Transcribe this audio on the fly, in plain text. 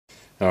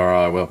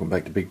Alright, welcome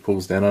back to Big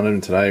Pulls Down Under,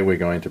 and today we're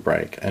going to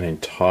break an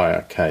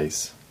entire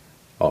case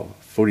of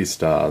Footy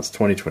Stars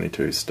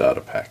 2022 starter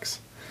packs.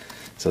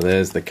 So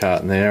there's the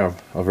carton there.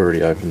 I've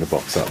already opened the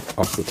box up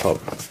off the top.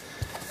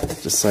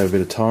 Just save a bit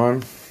of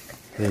time.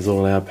 There's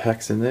all our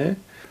packs in there.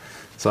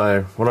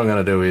 So what I'm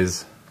going to do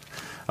is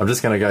I'm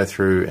just going to go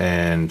through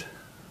and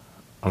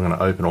I'm going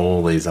to open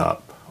all these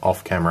up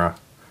off camera,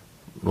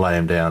 lay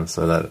them down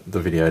so that the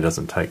video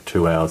doesn't take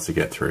 2 hours to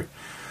get through.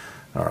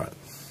 Alright.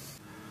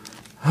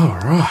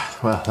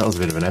 Alright, well that was a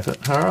bit of an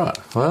effort. Alright,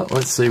 well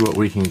let's see what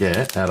we can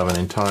get out of an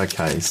entire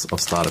case of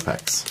starter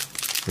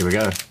packs. Here we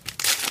go.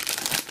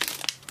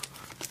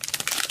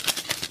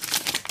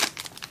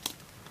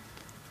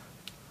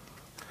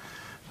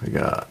 We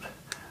got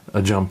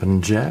a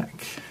Jumpin'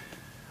 Jack.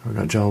 We've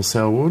got Joel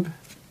Selwood.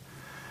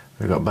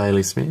 We've got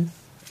Bailey Smith.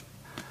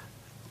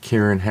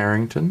 Kieran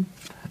Harrington.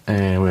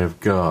 And we've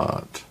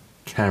got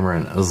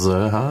Cameron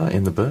Zurhaar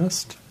in the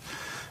burst.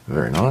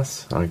 Very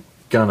nice. I'm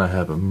gonna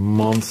have a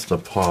monster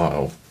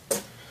pile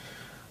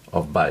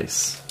of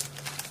base.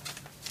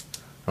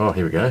 Oh,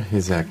 here we go.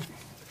 Here's our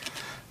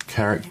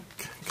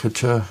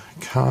caricature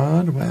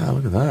card. Wow,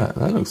 look at that.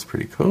 That looks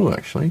pretty cool,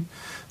 actually.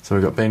 So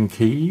we've got Ben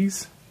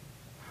Keys.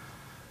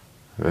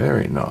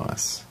 Very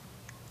nice.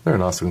 Very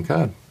nice looking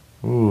card.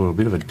 Ooh, a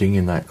bit of a ding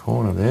in that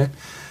corner there.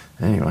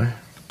 Anyway,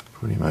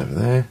 put him over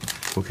there.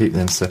 We'll keep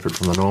them separate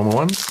from the normal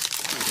ones.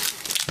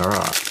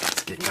 Alright,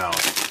 let's get going.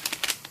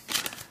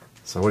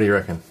 So what do you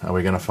reckon? Are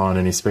we going to find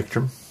any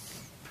Spectrum?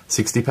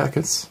 60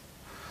 packets?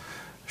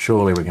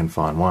 Surely we can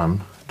find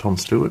one. Tom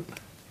Stewart,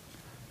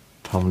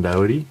 Tom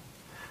Doherty,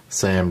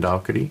 Sam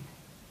Doherty,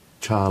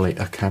 Charlie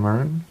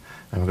Cameron,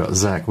 and we've got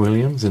Zach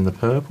Williams in the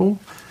purple.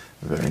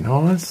 Very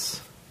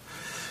nice.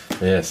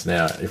 Yes,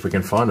 now if we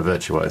can find a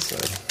Virtuoso,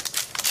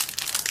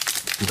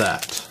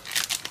 that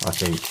I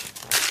think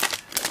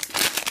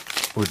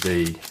would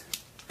be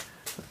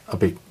a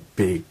big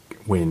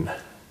win.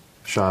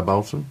 Shai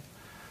Bolton,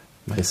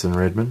 Mason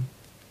Redman,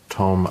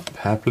 Tom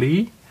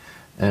Papley,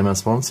 Emma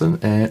Swanson,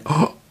 and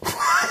oh,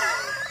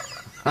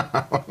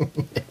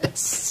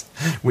 yes,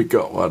 we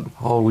got one.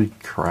 Holy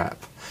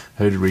crap!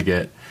 Who did we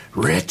get?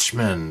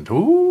 Richmond.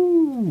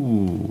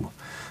 Ooh,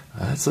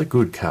 that's a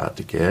good card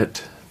to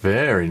get.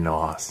 Very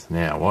nice.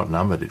 Now, what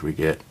number did we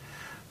get?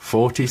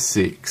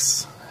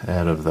 46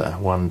 out of the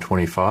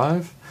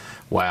 125.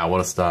 Wow,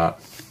 what a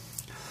start!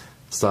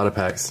 Starter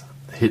packs,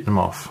 hitting them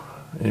off.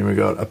 And we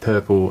got a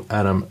purple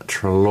Adam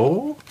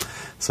Treloar.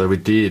 So we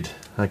did.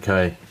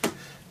 Okay.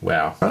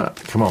 Wow. Right,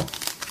 come on.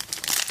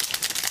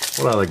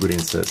 What other good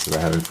inserts do they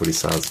have in Footy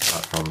Stars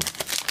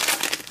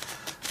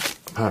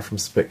apart from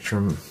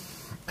Spectrum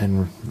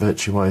and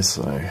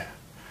Virtuoso?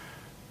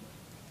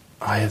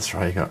 Oh yeah, that's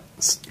right, you got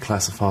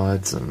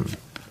classifieds and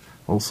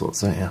all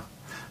sorts, don't you?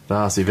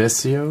 Darcy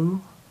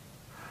Vesio,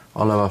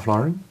 Oliver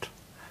Florent,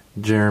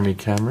 Jeremy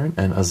Cameron,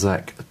 and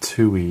Zach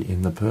Tui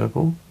in the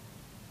purple.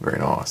 Very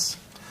nice.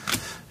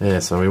 Yeah,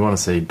 so we want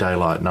to see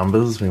daylight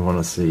numbers, we want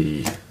to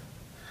see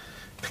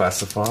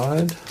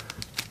classified,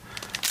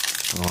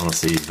 we want to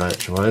see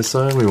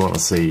Virtuoso, we want to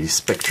see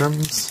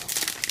Spectrums,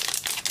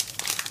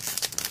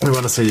 we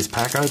want to see this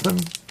pack open.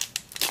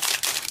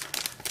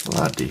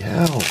 Bloody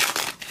hell.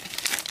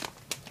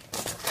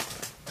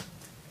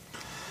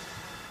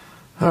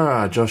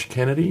 Alright, Josh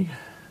Kennedy,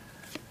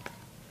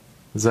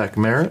 Zach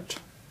Merritt,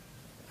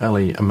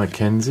 Ali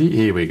McKenzie,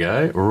 here we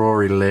go,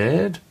 Rory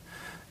Laird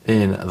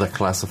in the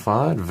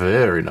classified,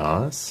 very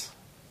nice.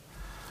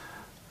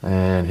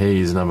 And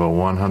he's number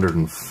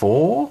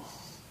 104.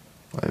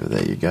 Over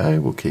there you go,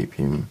 we'll keep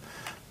him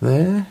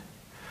there.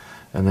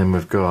 And then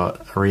we've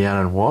got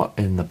Rhiannon Watt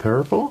in the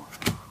purple.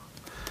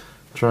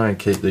 Try and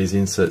keep these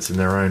inserts in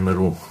their own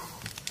little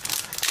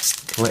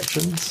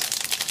collections.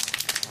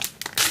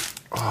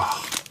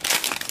 Oh.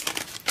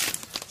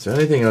 So the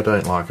only thing I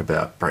don't like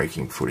about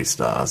breaking Footy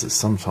Stars is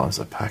sometimes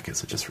the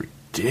packets are just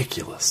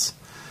ridiculous.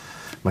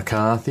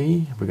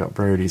 McCarthy, we got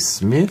Brodie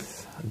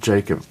Smith,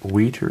 Jacob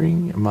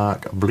Wiedering,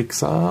 Mark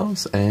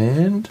Blixarves,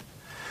 and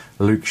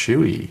Luke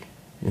Shuey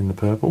in the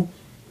purple.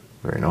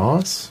 Very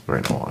nice,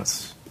 very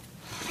nice.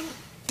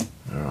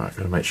 Alright,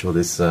 gotta make sure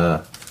this,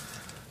 oh,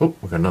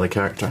 we've got another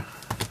caricature.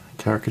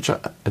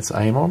 It's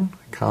Amon,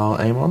 Carl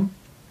Amon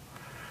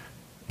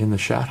in the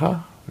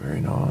shatter. Very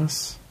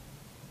nice.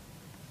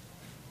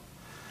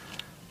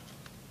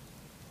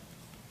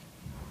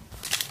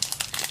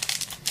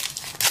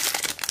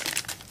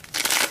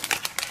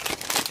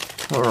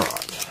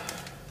 Alright.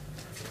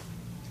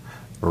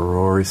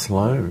 Rory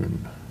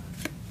Sloane,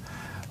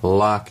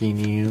 Larky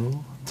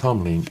Neal,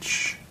 Tom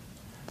Lynch,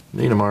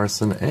 Nina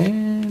Morrison,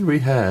 and we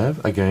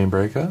have a game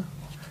breaker.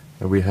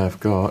 We have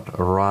got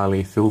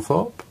Riley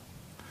Thilthorpe.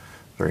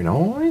 Very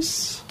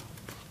nice.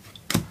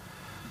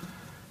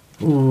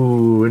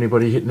 Ooh,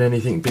 anybody hitting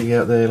anything big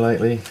out there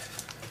lately?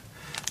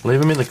 Leave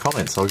them in the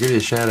comments. I'll give you a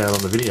shout out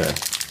on the video.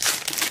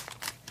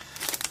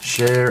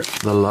 Share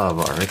the love,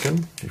 I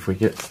reckon. If we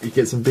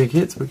get some big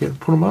hits, we can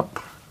put them up.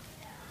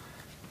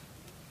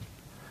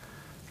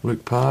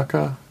 Luke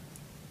Parker,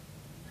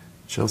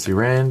 Chelsea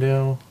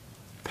Randall,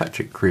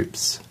 Patrick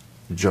Cripps,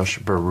 Josh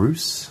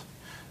Bruce.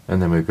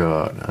 And then we've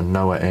got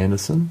Noah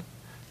Anderson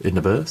in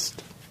the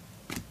burst.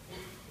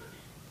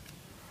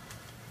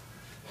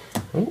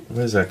 Oh,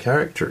 there's our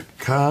character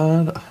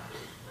card.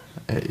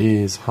 It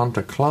is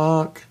Hunter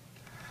Clark.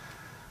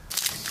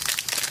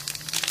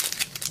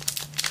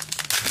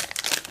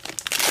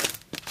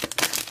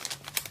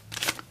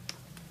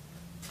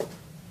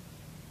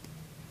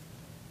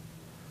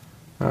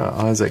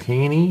 Isaac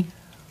Heaney,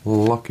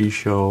 Lockie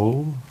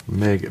Scholl,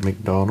 Meg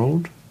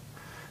McDonald.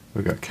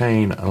 We've got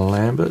Kane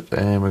Lambert,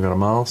 and we've got a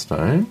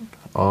milestone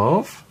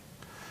of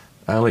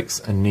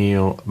Alex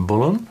Neil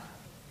Bullen,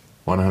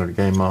 100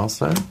 game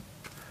milestone.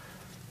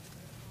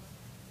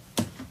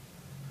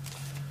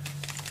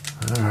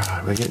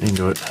 Alright, we're getting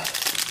into it.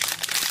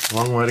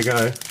 Long way to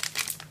go.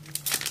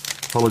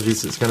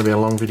 Apologies, it's going to be a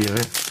long video.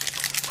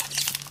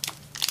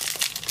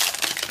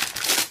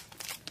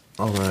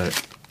 Although,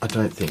 I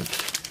don't think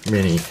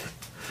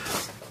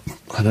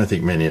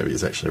many of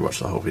you actually watched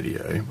the whole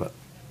video, but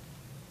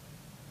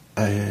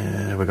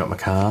we've got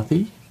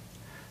McCarthy,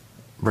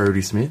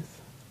 Brodie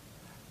Smith,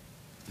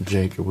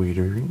 Jacob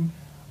Wiedering,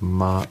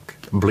 Mark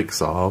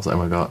Blixiles, and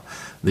we've got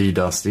the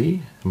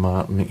Dusty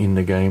Martin in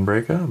the Game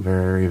Breaker.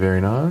 Very,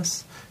 very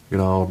nice. Good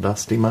old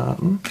Dusty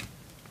Martin.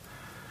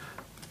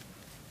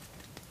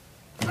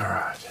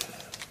 Alright.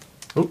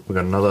 Oh, we've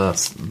got another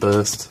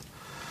burst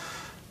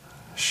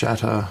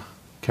shatter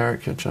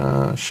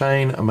caricature.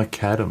 Shane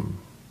McAdam.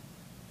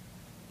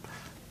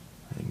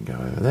 They can go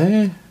over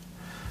there.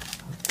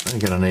 They're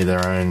going to need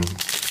their own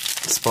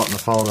spot in the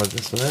folder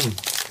just for them.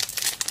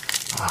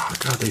 Oh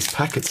god, these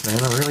packets,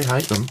 man, I really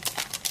hate them.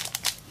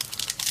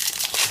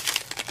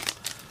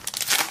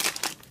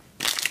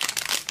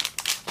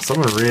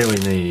 Someone really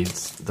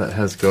needs, that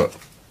has got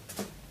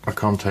a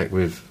contact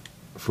with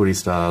Footy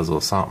Stars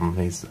or something,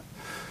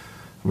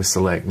 with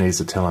Select, needs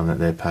to tell them that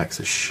their packs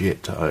are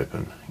shit to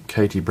open.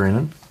 Katie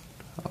Brennan,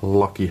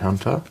 Lockie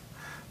Hunter,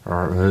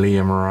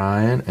 Liam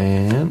Ryan,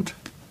 and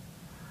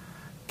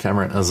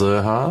Cameron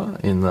Azurha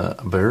in the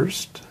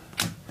burst.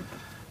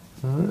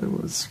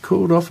 It was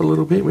cooled off a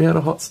little bit. We had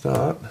a hot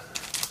start.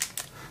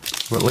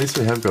 But at least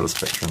we have got a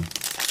Spectrum.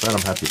 That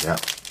I'm happy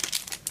about.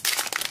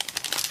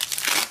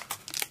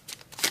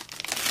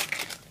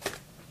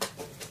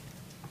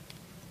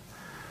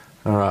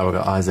 Alright, we've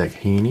got Isaac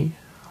Heaney,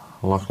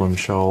 Lachlan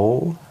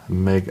Scholl,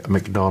 Meg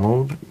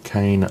McDonald,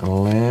 Kane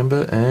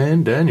Lambert,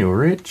 and Daniel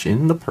Rich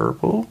in the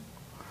purple.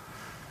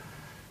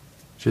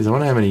 Jeez, I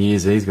wonder how many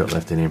years he's got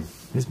left in him.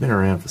 He's been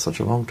around for such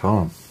a long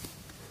time.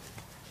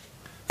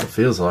 It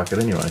feels like it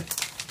anyway.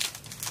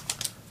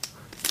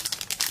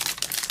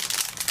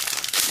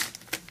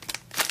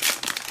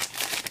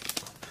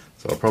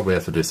 So I'll probably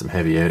have to do some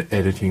heavy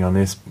editing on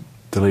this.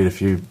 Delete a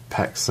few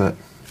packs that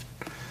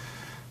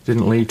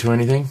didn't lead to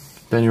anything.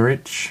 Daniel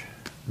Rich,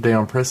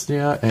 Dion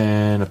Prestia,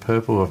 and a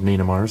purple of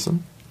Nina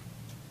Morrison.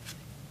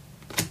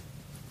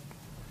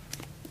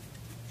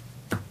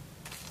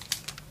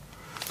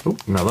 Oh,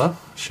 another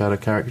shadow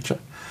caricature.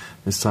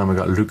 This time we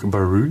got Luke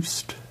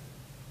Baroost.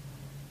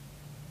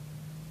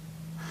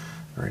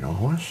 Very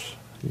nice.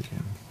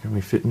 Can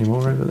we fit any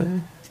more over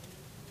there?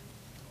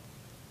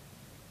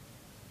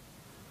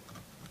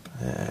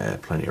 Yeah,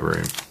 plenty of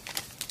room.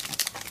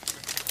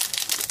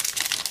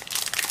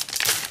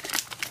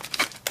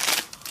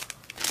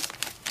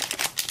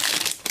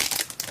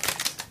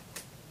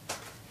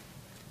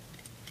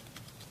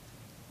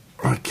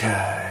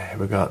 Okay,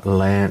 we got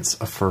Lance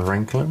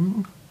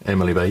Franklin,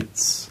 Emily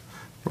Bates,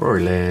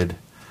 Rory Laird,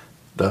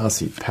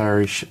 Darcy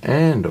Parish,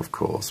 and of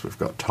course we've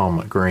got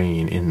Tom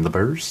Green in the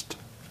burst.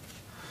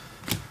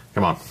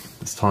 Come on,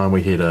 it's time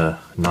we hit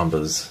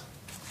numbers.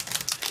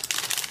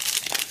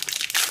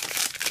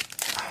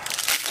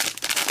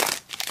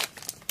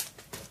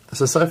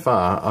 So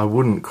far I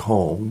wouldn't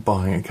call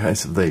buying a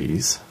case of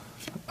these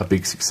a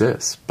big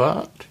success,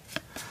 but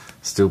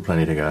still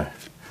plenty to go.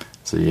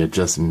 So you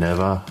just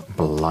never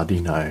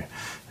bloody know.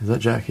 Is that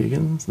Jack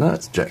Higgins? No,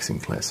 it's Jack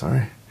Sinclair,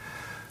 sorry.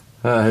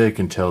 Who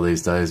can tell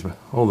these days?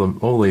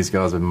 All these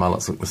guys with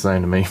mullets look the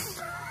same to me.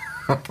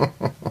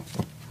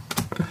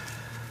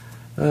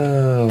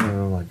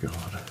 Oh my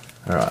god.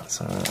 Alright,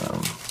 so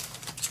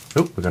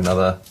we've got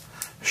another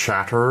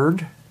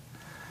Shattered.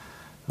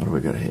 What do we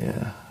got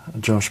here?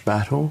 Josh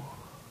Battle.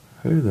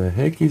 Who the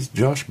heck is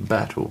Josh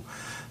Battle?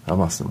 I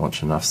mustn't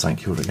watch enough St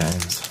Kilda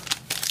games.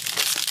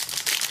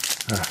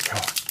 Oh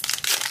god.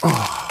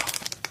 Oh.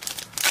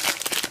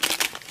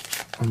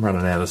 I'm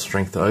running out of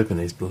strength to open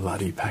these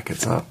bloody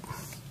packets up.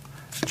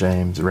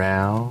 James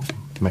Rowell,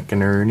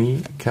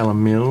 McInerney,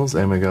 Callum Mills,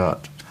 and we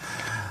got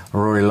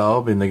Rory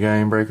Lobb in the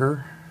Game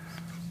Breaker.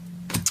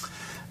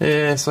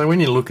 Yeah, so when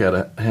you look at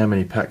it, how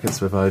many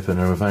packets we've opened,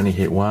 and we've only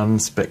hit one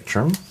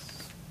Spectrum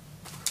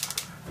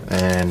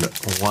and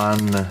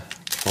one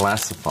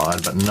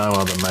classified, but no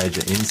other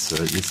major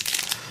insert, you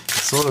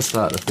sort of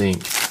start to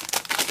think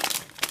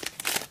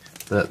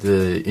that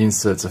the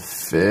inserts are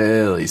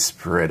fairly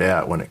spread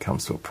out when it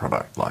comes to a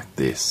product like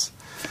this.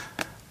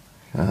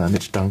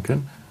 Mitch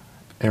Duncan,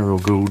 Errol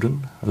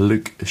Goulden,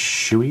 Luke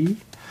Shuey,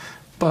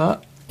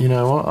 but you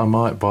know what, I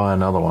might buy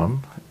another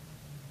one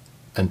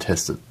and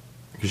test it,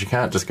 because you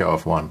can't just go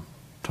off one.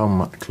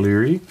 Tom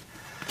Cleary,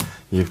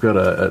 you've got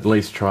to at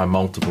least try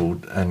multiple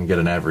and get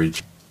an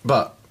average.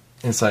 But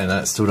in saying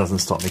that, it still doesn't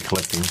stop me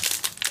collecting.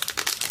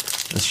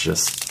 It's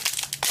just,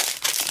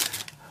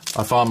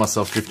 I find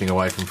myself drifting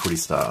away from Footy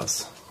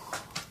Stars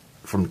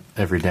from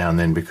every now and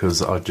then,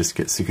 because I just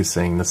get sick of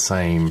seeing the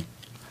same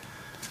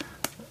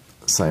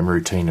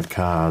routine of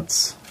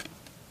cards.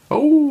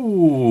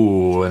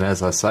 Oh, and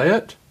as I say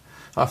it,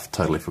 I've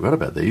totally forgot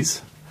about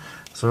these.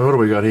 So what do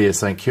we got here?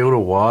 St Kilda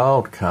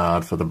wild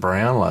card for the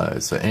Brownlow.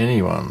 So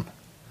anyone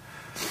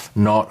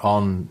not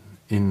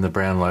in the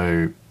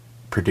Brownlow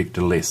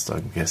predictor list,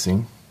 I'm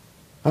guessing.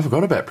 I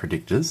forgot about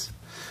predictors.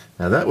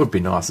 Now that would be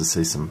nice to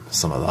see some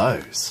of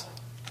those.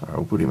 Alright,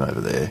 I'll put him over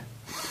there.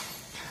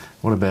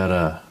 What about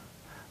a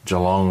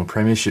Geelong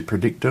Premiership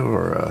predictor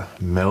or a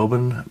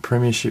Melbourne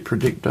Premiership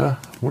predictor?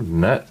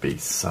 Wouldn't that be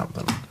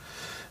something?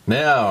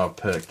 Now I've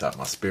perked up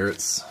my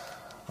spirits.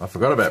 I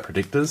forgot about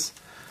predictors.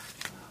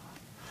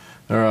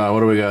 Alright, what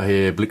do we got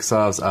here?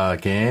 Blixars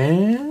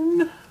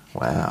again.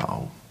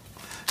 Wow.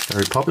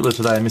 Very popular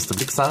today, Mr.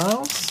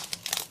 Blixars.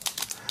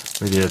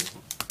 With your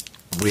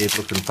weird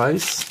looking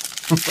face.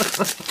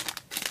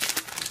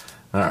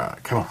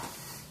 Alright, come on.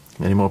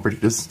 Any more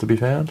predictors to be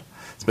found?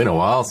 It's been a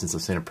while since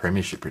I've seen a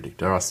Premiership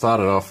predictor. I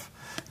started off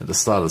at the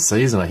start of the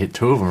season. I hit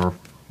 2 of them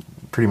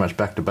pretty much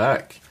back to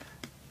back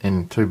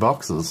in 2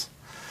 boxes.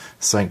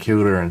 St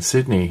Kilda and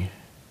Sydney.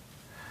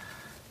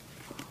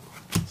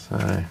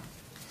 So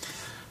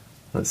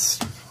let's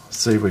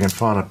see if we can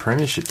find a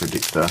Premiership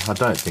predictor. I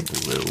don't think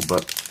we will,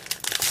 but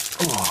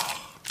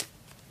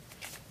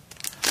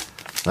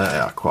they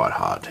are quite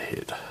hard to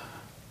hit.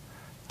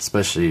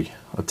 Especially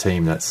a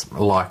team that's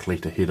likely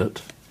to hit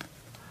it,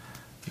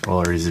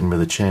 or is in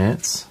with a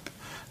chance.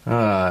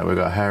 Alright, we've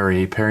got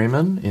Harry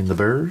Perryman in the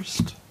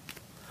burst.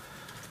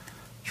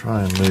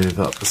 Try and move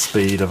up the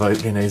speed of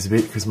opening these a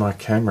bit, because my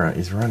camera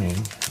is running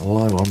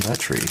low on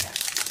battery.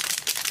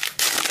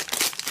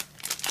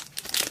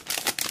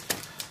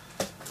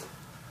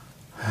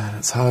 And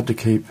it's hard to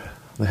keep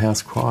the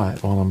house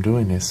quiet while I'm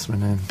doing this.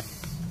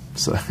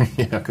 So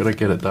yeah, I've got to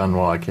get it done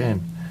while I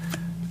can.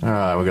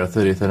 Alright, we've got a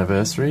 30th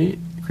anniversary,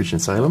 Christian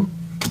Salem.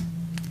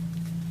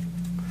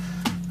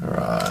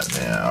 Alright,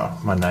 now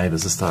my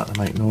neighbours are starting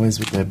to make noise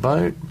with their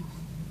boat.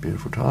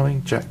 Beautiful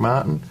timing. Jack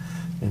Martin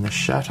in the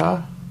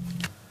shatter.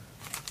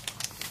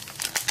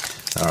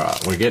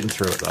 Alright, we're getting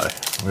through it though.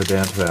 We're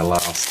down to our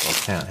last, I'll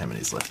count how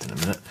many's left in a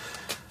minute.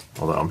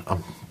 Although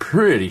I'm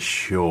pretty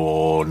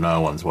sure no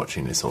one's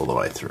watching this all the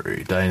way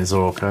through. Dane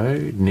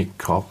Zorko, Nick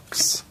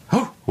Cox.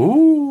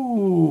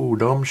 Ooh,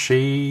 Dom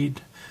Sheed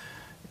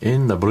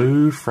in the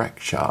blue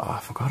fracture. I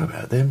forgot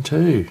about them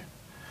too.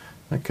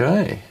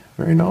 Okay,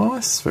 very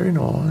nice, very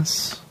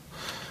nice.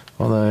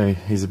 Although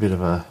he's a bit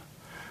of a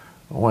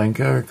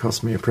wanker, it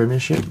cost me a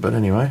premiership, but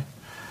anyway,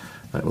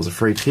 that was a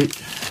free kick.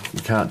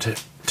 You can't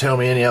tell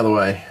me any other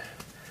way.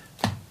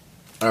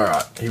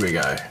 Alright, here we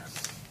go.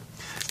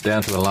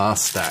 Down to the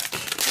last stack,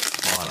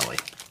 finally.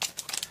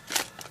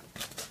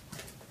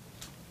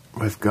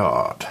 We've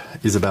got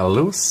Isabella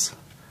Lewis,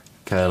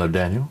 Caleb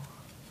Daniel,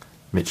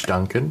 Mitch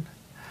Duncan,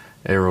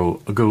 Errol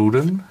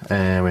Goulden,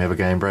 and we have a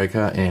game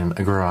breaker in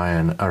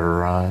Brian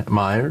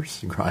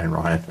Myers. Brian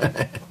Ryan.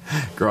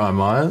 Brian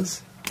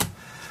Myers.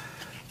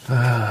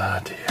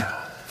 Ah, dear.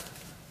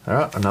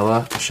 Alright,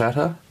 another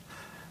shatter.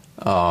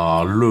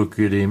 Oh, look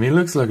at him. He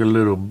looks like a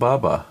little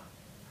bubba.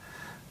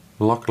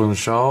 Lachlan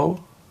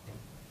Shoal.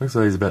 Looks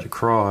like he's about to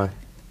cry.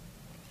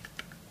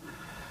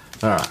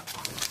 Alright.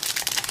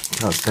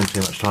 Can't spend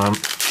too much time.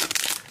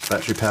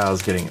 Battery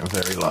power's getting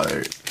very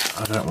low.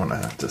 I don't want to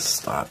have to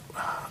start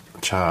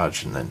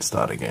charge and then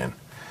start again.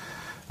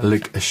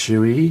 Luke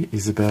Ashui,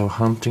 Isabel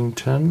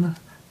Huntington,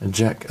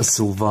 Jack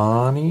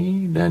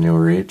Silvani, Daniel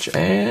Rich,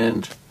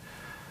 and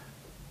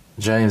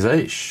James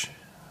Aish.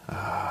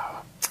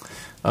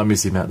 I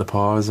miss him at the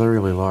Pies. I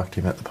really liked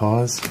him at the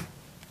Pies.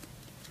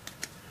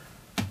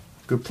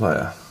 Good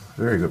player.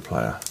 Very good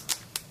player.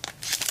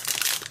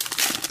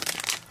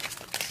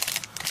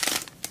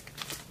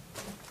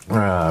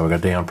 We've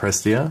got Dion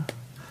Prestia,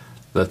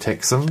 the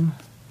Texan,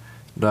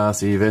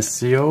 Darcy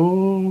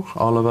Vesio,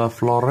 Oliver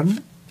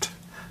Florent,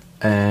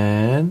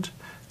 and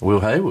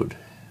Will Hayward.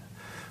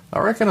 I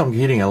reckon I'm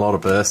hitting a lot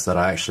of bursts that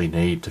I actually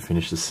need to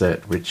finish the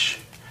set, which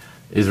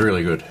is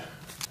really good.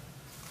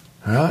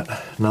 Alright,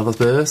 another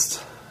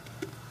burst.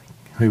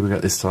 Who we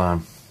got this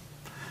time?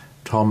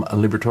 Tom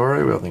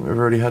Liberatore. Well, I think we've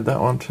already had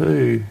that one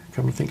too,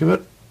 come to think of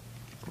it.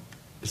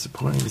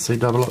 Disappointing to see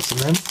double ups on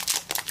them.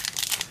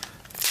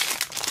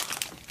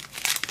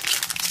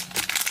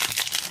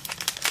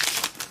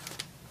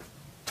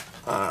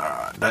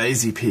 Alright,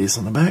 Daisy Pierce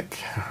on the back.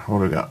 What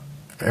do we got?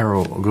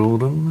 Errol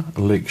Goulden,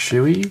 Luke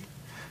Shuey,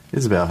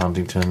 Isabel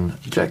Huntington,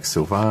 Jack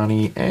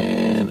Silvani,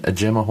 and a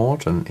Gemma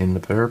Horton in the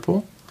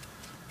purple.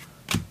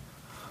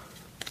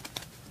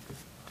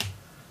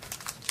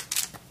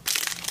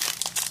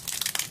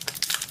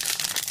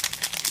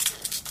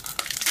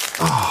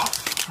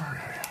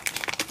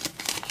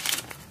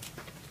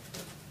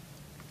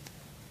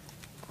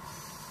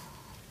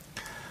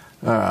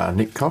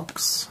 Nick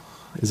Cox,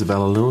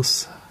 Isabella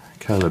Lewis,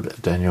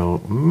 Caleb Daniel,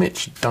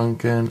 Mitch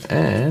Duncan,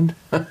 and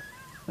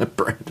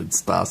Brandon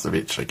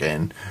Starcevich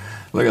again.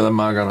 Look at the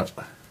mug on it.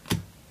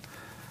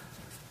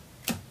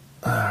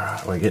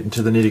 Alright, we're getting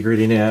to the nitty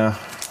gritty now.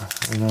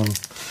 And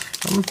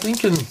I'm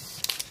thinking,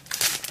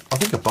 I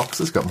think a box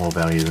has got more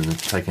value than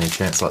taking a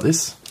chance like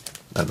this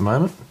at the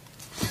moment.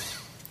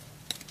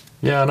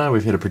 Yeah, I know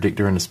we've hit a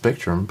predictor in the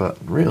Spectrum, but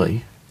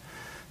really,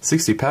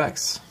 60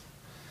 packs.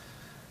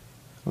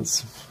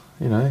 That's,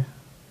 you know,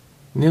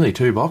 nearly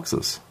 2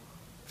 boxes.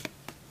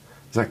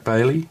 Zach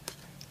Bailey,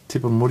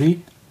 Tipper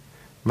Moody,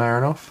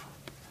 Marinoff,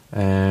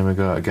 and we've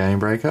got a game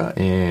breaker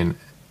in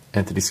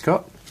Anthony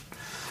Scott.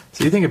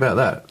 So you think about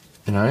that,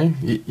 you know,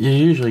 you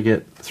usually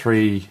get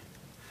 3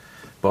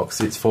 box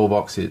hits, 4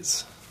 box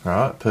hits,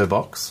 right, per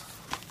box.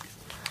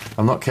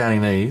 I'm not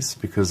counting these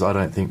because I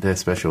don't think they're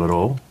special at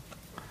all.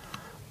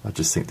 I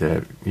just think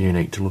they're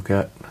unique to look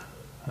at.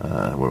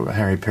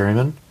 Harry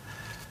Perryman.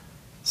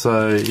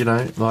 So, you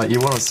know, like you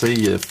want to see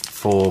your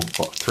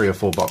 3 or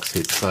 4 box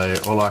hits. So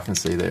all I can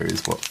see there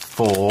is, what,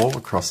 4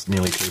 across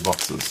nearly 2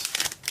 boxes.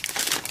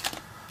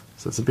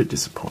 So it's a bit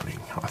disappointing,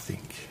 I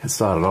think. It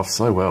started off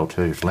so well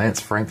too. Lance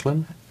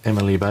Franklin,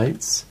 Emily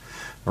Bates,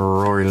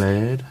 Rory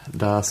Laird,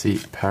 Darcy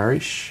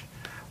Parish.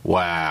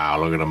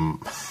 Wow, look at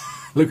them.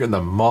 Look at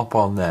the mop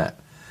on that.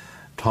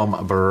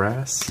 Tom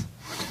Barras.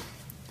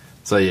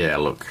 So yeah,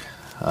 look.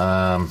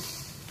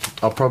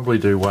 I'll probably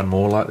do one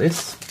more like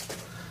this,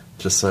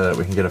 just so that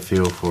we can get a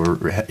feel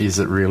for, is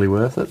it really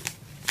worth it?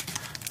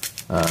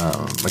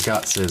 My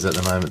gut says at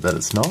the moment that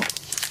it's not.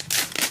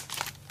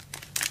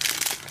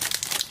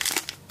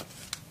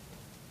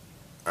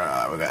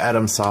 We've got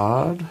Adam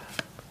Sard,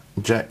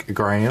 Jack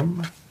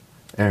Graham,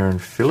 Aaron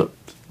Phillip.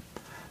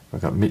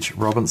 We've got Mitch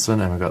Robinson,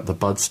 and we've got the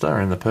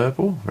Budster in the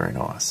purple. Very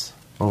nice.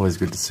 Always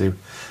good to see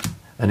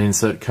an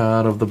insert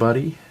card of the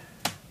buddy.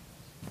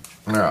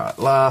 Alright,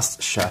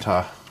 last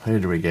shatter. Who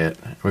do we get?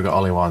 We've got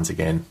Ollie Wines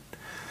again.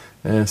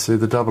 Yeah, so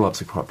the double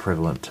ups are quite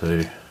prevalent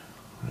too,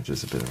 which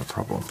is a bit of a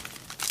problem.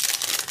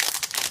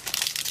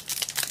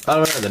 I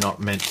know they're not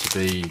meant to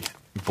be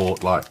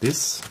bought like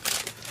this,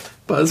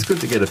 but it's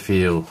good to get a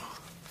feel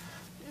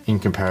in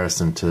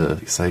comparison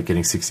to, say,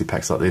 getting 60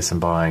 packs like this and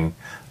buying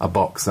a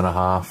box and a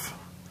half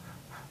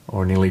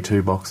or nearly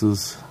 2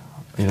 boxes,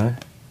 you know.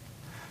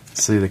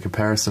 See the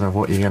comparison of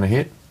what you're going to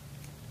hit.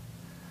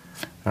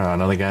 Alright,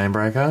 another game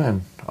breaker,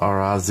 and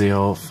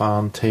Orazio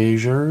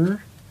Fantasia.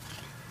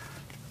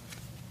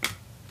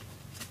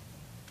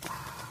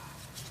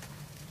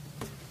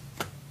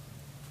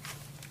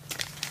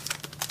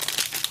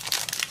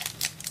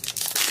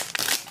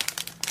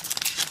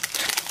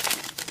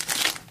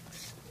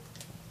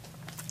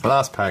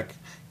 Last pack,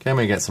 can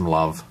we get some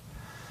love?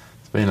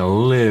 It's been a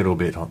little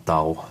bit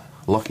dull.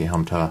 Lockie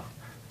Hunter,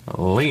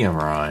 Liam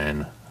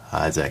Ryan,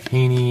 Isaac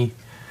Heaney,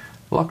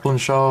 Lachlan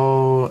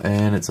Shoal,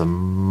 and it's a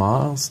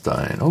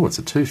milestone. Oh, it's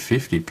a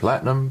 250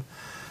 Platinum,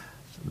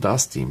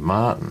 Dusty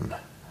Martin.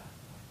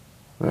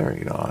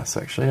 Very nice,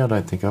 actually. I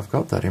don't think I've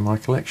got that in my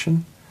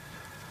collection.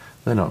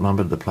 They're not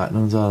numbered, the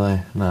Platinums, are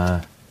they?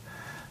 No.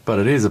 But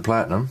it is a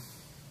Platinum,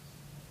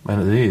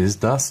 and it is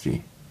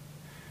Dusty.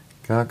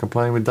 Can't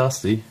complain with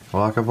Dusty.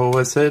 Like I've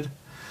always said,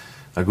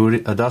 a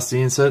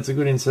Dusty insert's a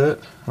good insert,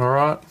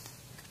 alright?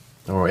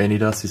 Or any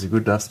Dusty's a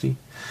good Dusty.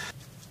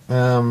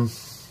 I'm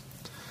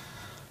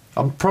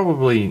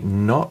probably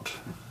not...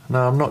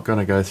 No, I'm not going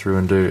to go through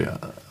and do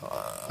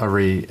a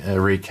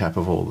recap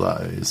of all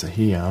those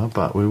here,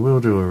 but we will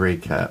do a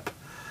recap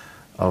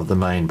of the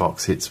main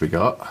box hits we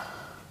got,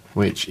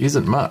 which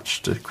isn't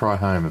much to cry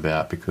home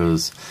about,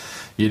 because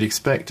you'd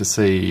expect to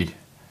see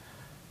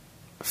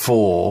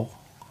 4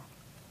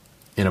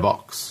 in a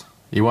box.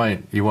 You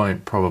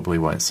probably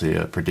won't see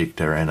a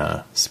Predictor and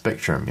a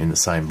Spectrum in the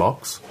same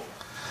box.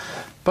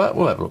 But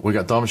we'll have a look. We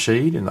got Dom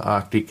Sheed in the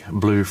Arctic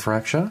Blue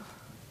Fracture.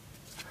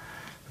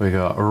 We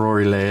got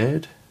Rory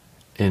Laird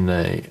in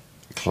the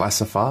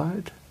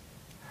Classified.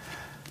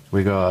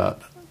 We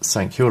got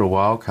St Kilda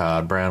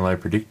Wildcard Brownlow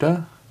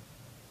Predictor.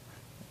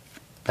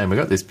 And we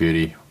got this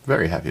beauty.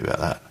 Very happy about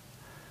that.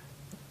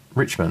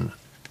 Richmond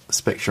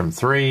Spectrum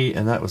 3,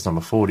 and that was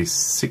number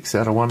 46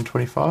 out of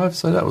 125,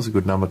 so that was a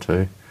good number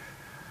too.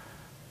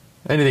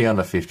 Anything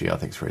under 50 I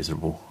think is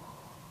reasonable.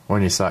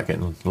 When you start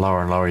getting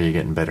lower and lower, you're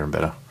getting better and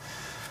better.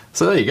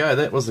 So there you go,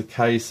 that was the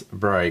case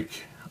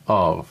break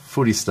of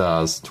Footy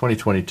Stars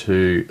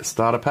 2022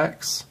 starter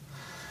packs.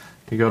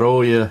 You got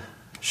all your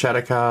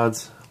shadow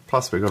cards,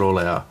 plus we've got all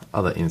our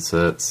other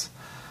inserts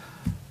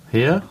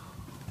here.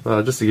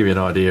 Just to give you an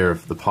idea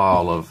of the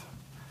pile of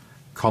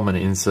common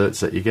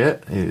inserts that you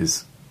get,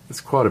 it's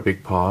quite a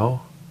big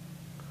pile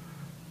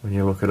when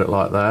you look at it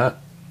like that.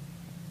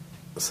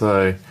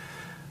 So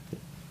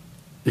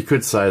you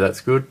could say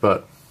that's good,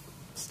 but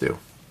still.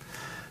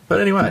 But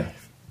anyway,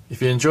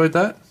 if you enjoyed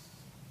that,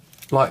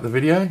 like the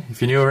video.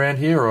 If you're new around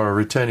here or a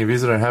returning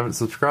visitor and haven't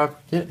subscribed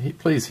yet,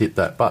 please hit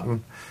that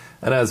button.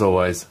 And as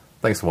always,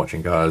 thanks for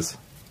watching, guys.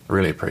 I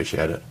really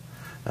appreciate it.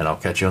 And I'll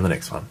catch you on the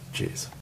next one. Cheers.